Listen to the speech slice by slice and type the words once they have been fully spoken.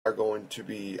are going to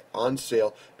be on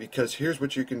sale, because here's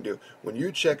what you can do. When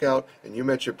you check out and you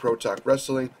mention Pro Talk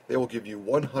Wrestling, they will give you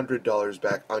 $100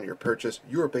 back on your purchase.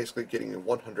 You are basically getting a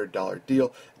 $100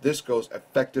 deal. This goes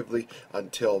effectively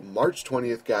until March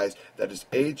 20th, guys. That is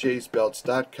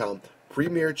ajsbelts.com.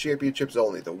 Premier Championships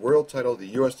only. The World title, the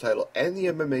US title, and the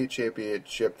MMA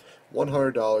Championship.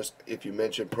 $100 if you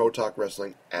mention Pro Talk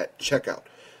Wrestling at checkout.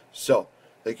 So,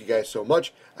 thank you guys so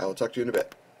much. I will talk to you in a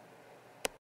bit.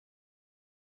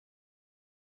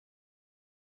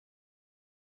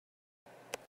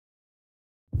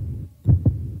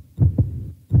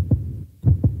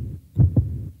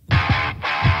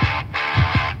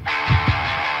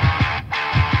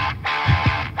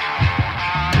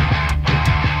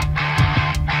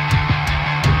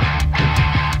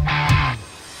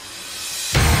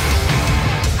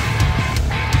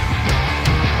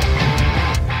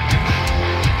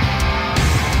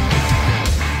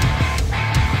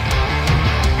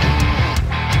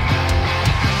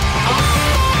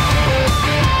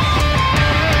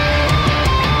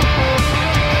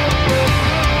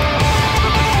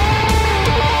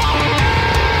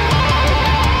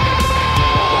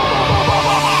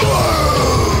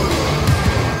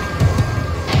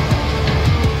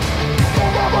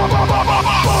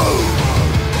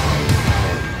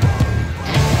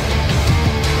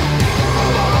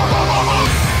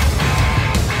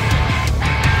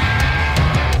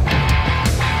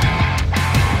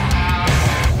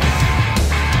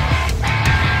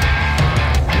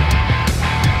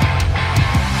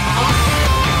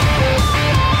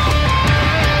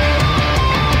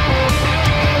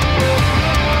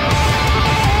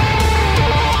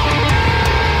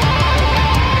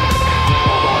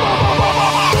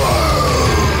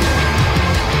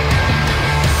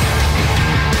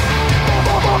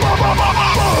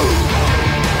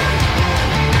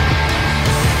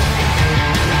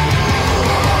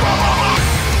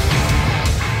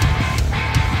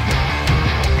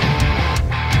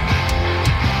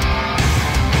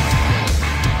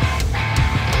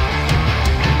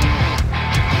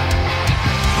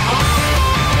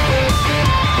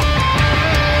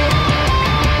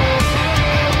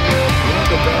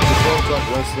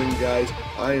 Guys,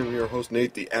 I am your host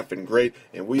Nate the Effin' Great,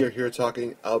 and we are here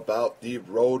talking about the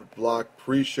Roadblock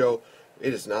pre-show.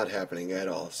 It is not happening at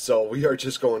all, so we are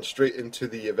just going straight into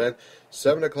the event.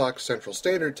 7 o'clock Central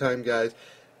Standard Time, guys.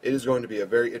 It is going to be a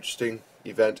very interesting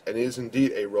event, and it is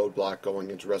indeed a roadblock going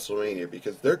into WrestleMania,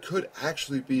 because there could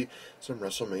actually be some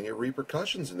WrestleMania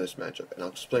repercussions in this matchup, and I'll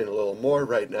explain a little more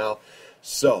right now.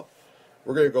 So,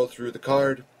 we're going to go through the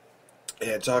card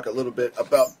and talk a little bit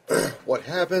about what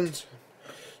happened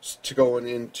to going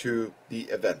into the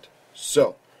event.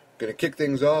 So, going to kick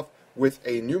things off with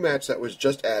a new match that was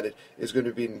just added. Is going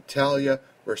to be Natalya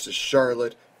versus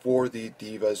Charlotte for the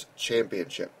Divas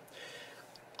Championship.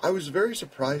 I was very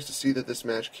surprised to see that this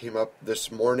match came up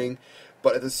this morning,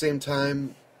 but at the same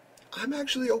time, I'm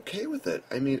actually okay with it.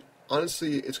 I mean,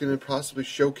 honestly, it's going to possibly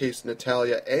showcase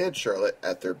Natalya and Charlotte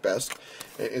at their best,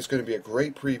 and it's going to be a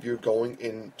great preview going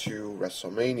into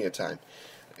WrestleMania time.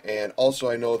 And also,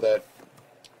 I know that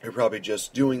they're probably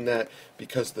just doing that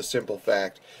because of the simple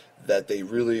fact that they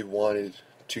really wanted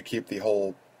to keep the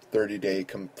whole 30-day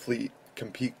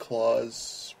compete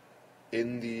clause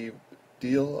in the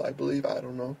deal, I believe. I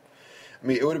don't know. I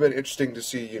mean, it would have been interesting to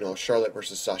see, Charlotte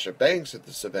versus Sasha Banks at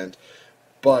this event,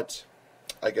 but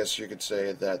I guess you could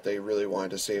say that they really wanted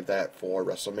to save that for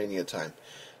WrestleMania time.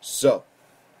 So,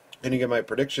 going to get my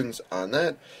predictions on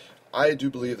that. I do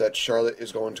believe that Charlotte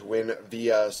is going to win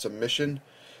via submission,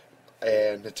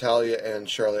 and Natalya and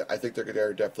Charlotte, I think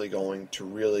they're definitely going to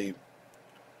really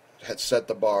set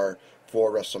the bar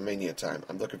for WrestleMania time.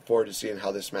 I'm looking forward to seeing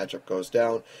how this matchup goes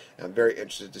down, and I'm very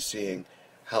interested to seeing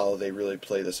how they really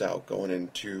play this out going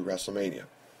into WrestleMania.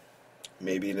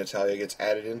 Maybe Natalya gets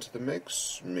added into the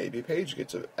mix, maybe Paige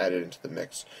gets added into the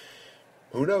mix.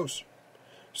 Who knows?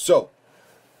 So,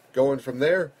 going from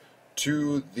there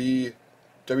to the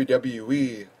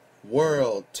WWE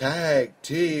World Tag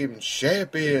Team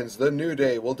Champions, the New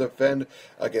Day will defend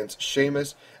against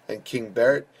Sheamus and King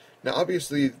Barrett. Now,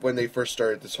 obviously, when they first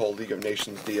started this whole League of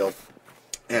Nations deal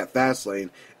at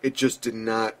Fastlane, it just did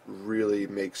not really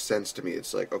make sense to me.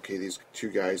 It's like, okay, these two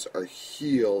guys are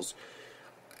heels,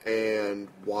 and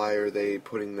why are they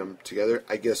putting them together?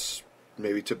 I guess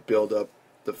maybe to build up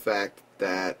the fact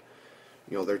that,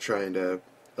 they're trying to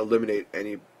eliminate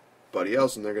anybody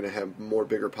else, and they're going to have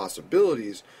bigger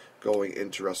possibilities going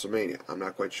into WrestleMania. I'm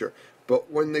not quite sure.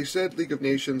 But when they said League of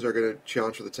Nations are going to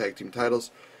challenge for the tag team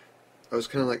titles, I was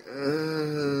kind of like,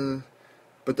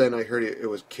 But then I heard it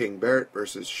was King Barrett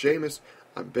versus Sheamus.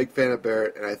 I'm a big fan of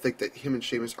Barrett, and I think that him and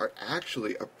Sheamus are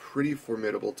actually a pretty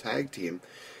formidable tag team.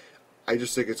 I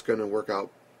just think it's going to work out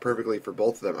perfectly for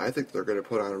both of them. I think they're going to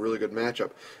put on a really good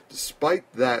matchup.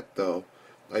 Despite that, though,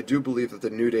 I do believe that the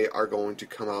New Day are going to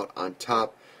come out on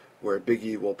top, where Big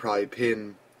E will probably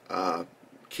pin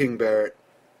King Barrett,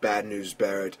 Bad News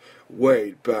Barrett,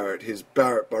 Wade Barrett, his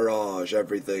Barrett Barrage,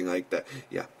 everything like that.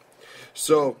 Yeah.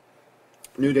 So,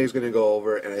 New Day's going to go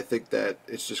over, and I think that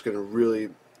it's just going to really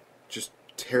just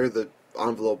tear the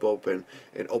envelope open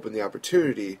and open the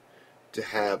opportunity to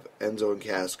have Enzo and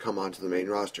Cass come onto the main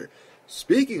roster.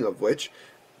 Speaking of which,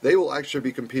 they will actually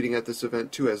be competing at this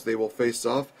event too, as they will face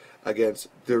off against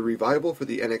the Revival for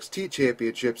the NXT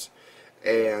Championships,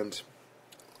 and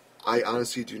I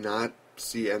honestly do not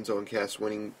see Enzo and Cass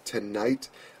winning tonight.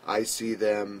 I see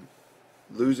them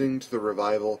losing to the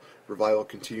Revival. Revival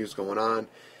continues going on,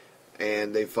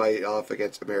 and they fight off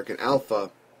against American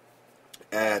Alpha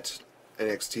at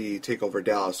NXT TakeOver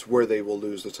Dallas, where they will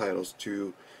lose the titles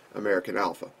to American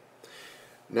Alpha.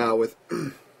 Now, with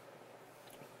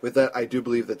that, I do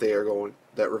believe that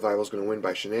that Revival is going to win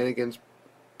by shenanigans,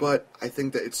 but I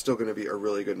think that it's still going to be a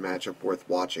really good matchup worth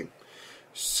watching.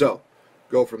 So,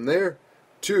 go from there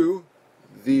to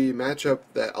the matchup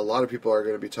that a lot of people are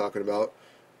going to be talking about,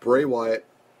 Bray Wyatt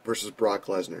versus Brock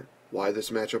Lesnar. Why this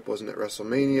matchup wasn't at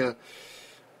WrestleMania,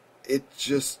 it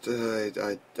just,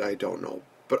 I don't know.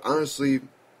 But honestly,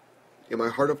 in my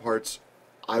heart of hearts,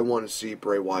 I want to see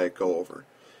Bray Wyatt go over.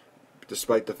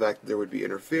 Despite the fact that there would be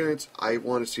interference, I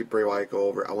want to see Bray Wyatt go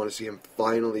over. I want to see him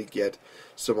finally get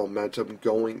some momentum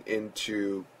going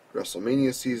into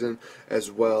WrestleMania season,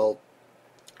 as well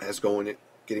as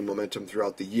getting momentum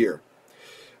throughout the year.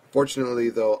 Fortunately,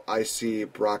 though, I see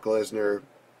Brock Lesnar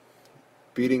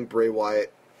beating Bray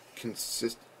Wyatt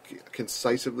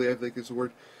concisively, I think is the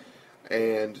word,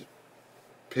 and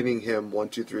pinning him 1,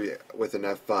 2, 3 with an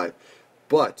F5.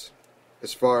 But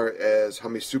as far as how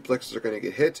many suplexes are going to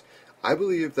get hit, I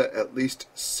believe that at least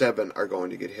 7 are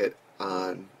going to get hit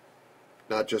on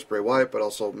not just Bray Wyatt, but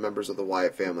also members of the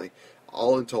Wyatt family.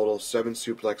 All in total, 7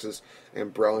 suplexes,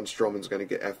 and Braun Strowman's going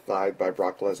to get F5 by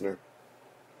Brock Lesnar.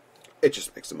 It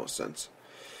just makes the most sense.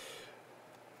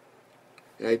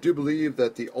 And I do believe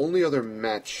that the only other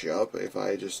matchup, if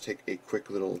I just take a quick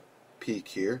little peek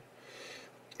here,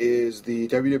 is the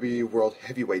WWE World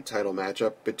Heavyweight title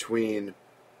matchup between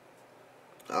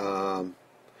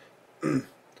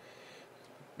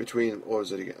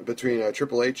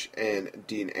Triple H and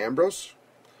Dean Ambrose.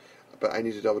 But I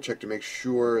need to double check to make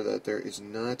sure that there is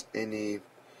not anything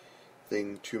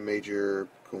too major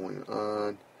going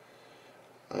on.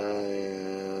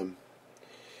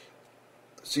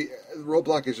 See,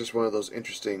 ROADBLOCK is just one of those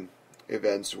interesting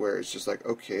events where it's just like,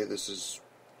 okay, this is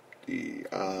the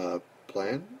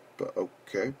plan, but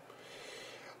okay.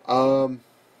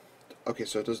 Okay,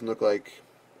 so it doesn't look like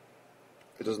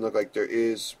there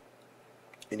is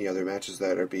any other matches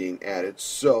that are being added.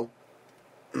 So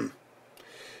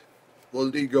we'll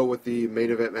indeed go with the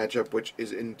main event matchup, which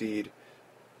is indeed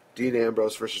Dean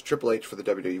Ambrose versus Triple H for the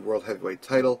WWE World Heavyweight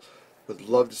title. Would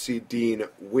love to see Dean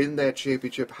win that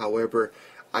championship. However,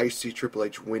 I see Triple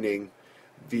H winning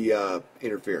via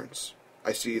interference.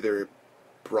 I see either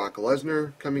Brock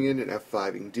Lesnar coming in and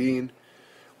F5ing Dean,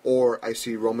 or I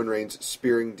see Roman Reigns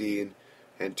spearing Dean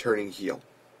and turning heel.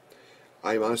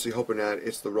 I'm honestly hoping that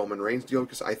it's the Roman Reigns deal,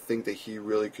 because I think that he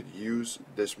really could use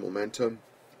this momentum,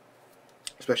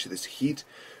 especially this heat,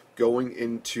 going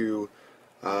into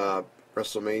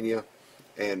WrestleMania,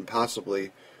 and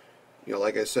possibly,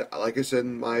 like I said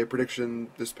in my prediction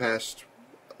this past,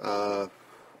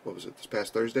 this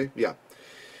past Thursday? Yeah.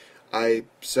 I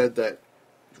said that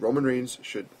Roman Reigns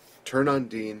should turn on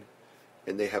Dean,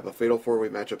 and they have a Fatal 4-Way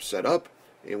matchup set up,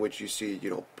 in which you see,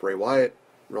 Bray Wyatt,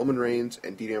 Roman Reigns,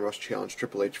 and Dean Ambrose challenge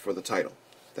Triple H for the title.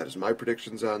 That is my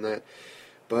predictions on that,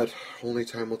 but only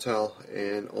time will tell,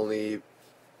 and the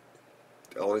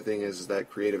only thing is that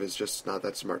creative is just not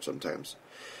that smart sometimes.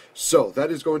 So,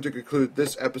 that is going to conclude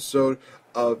this episode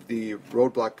of the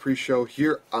ROADBLOCK pre-show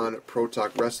here on Pro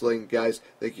Talk Wrestling. Guys,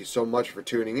 thank you so much for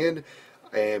tuning in,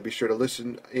 and be sure to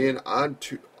listen in on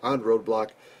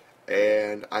ROADBLOCK,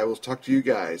 and I will talk to you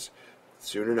guys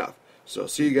soon enough. So,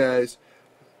 see you guys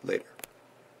later.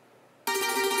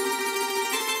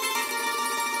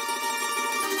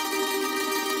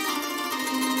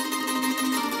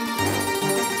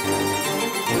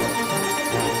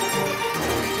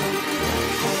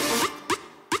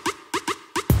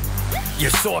 You're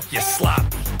soft, you're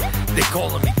sloppy. They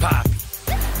calling me Poppy.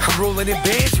 I'm rolling in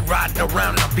bands, you riding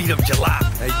around and I beat up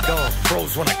jalopy. There you go.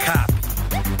 Pros wanna copy,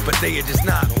 but they are just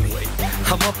not.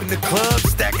 I'm up in the club,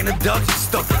 stacking the dubs and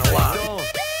stuck in a lobby.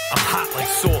 I'm hot like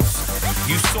sauce.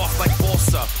 You soft like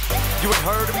balsa. You ain't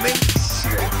heard of me?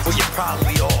 Well, you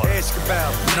probably are. Ask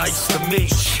about me. Nice to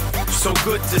meet you. So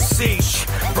good to see you.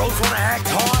 Bros wanna act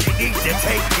hard, they need to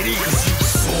take it easy.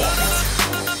 Soft.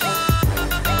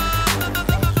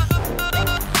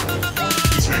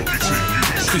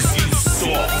 Cause you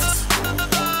soft.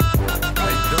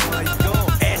 I go.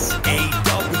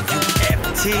 S-A-W-F-T.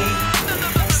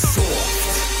 Soft.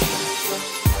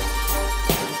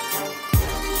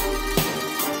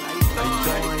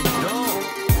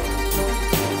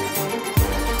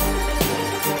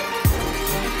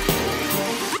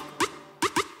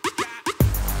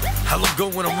 I look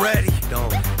good when I'm ready.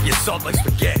 You're soft like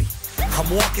spaghetti. I'm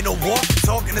walking the walk,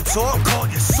 talking the talk, I'm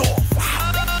calling you soft.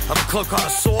 I'm a club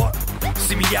connoisseur.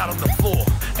 See me out on the floor,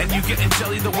 and you getting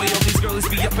jelly the way all these girls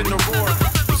be up in the roar.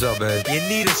 What's up, man? You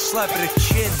need a slap of the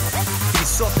chin. Being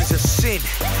soft is a sin.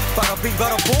 Bada bing,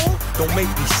 bada boom. Don't make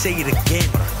me say it again.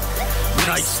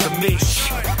 Nice to meet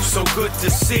you. So good to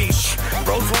see you.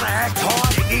 Bros wanna act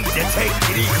hard, they need to take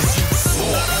it easy.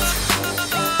 Soft.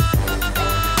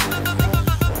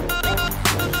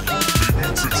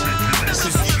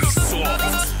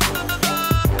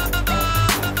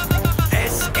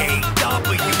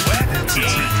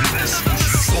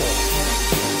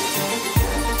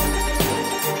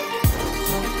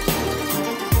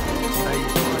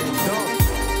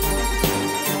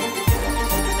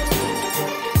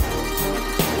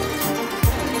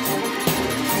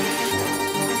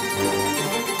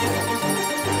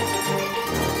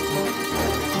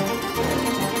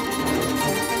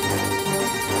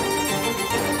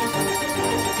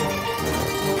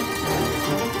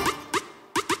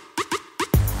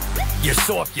 You're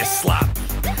soft, you're sloppy.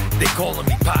 They calling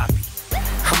me Poppy.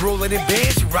 I'm rolling in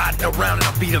bands, you riding around and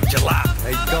I beat up jalopy.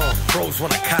 Hey, go. Bros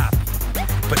wanna copy,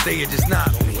 but they are just not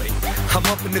on the way. I'm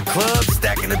up in the club,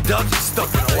 stacking the dubs and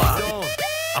stuck in the lobby.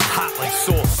 I'm hot like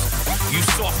sauce. You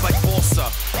soft like balsa.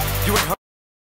 You ain't